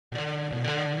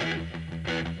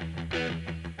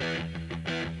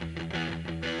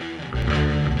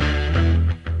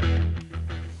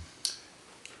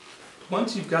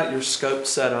Once you've got your scope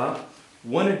set up,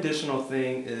 one additional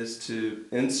thing is to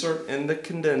insert in the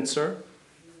condenser,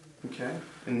 okay?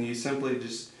 And you simply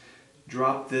just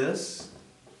drop this,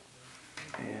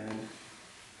 and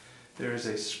there's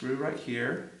a screw right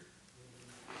here.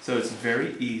 So it's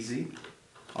very easy.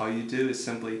 All you do is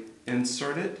simply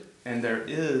insert it, and there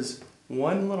is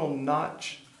one little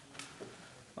notch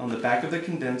on the back of the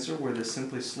condenser where this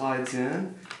simply slides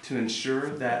in to ensure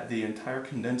that the entire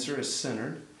condenser is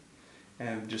centered.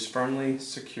 And just firmly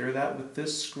secure that with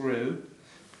this screw.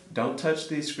 Don't touch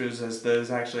these screws, as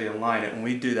those actually align it, and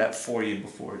we do that for you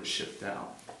before it's shipped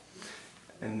out.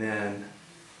 And then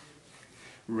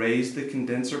raise the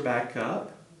condenser back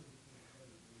up.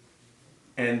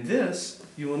 And this,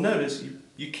 you will notice,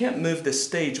 you can't move the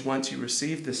stage once you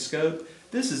receive the scope.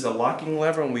 This is a locking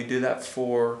lever, and we do that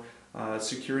for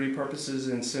security purposes,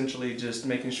 and essentially just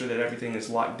making sure that everything is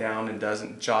locked down and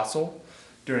doesn't jostle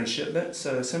during shipment.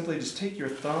 So simply just take your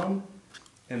thumb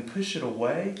and push it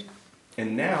away,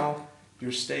 and now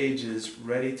your stage is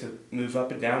ready to move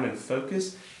up and down and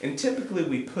focus. And typically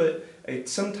we put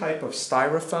some type of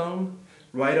styrofoam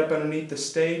right up underneath the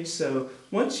stage, so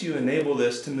once you enable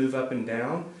this to move up and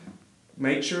down,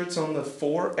 make sure it's on the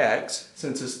 4X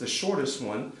since it's the shortest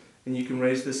one, and you can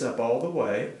raise this up all the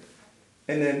way.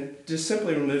 And then just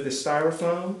simply remove the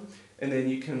styrofoam, and then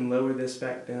you can lower this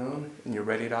back down, and you're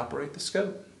ready to operate the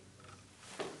scope.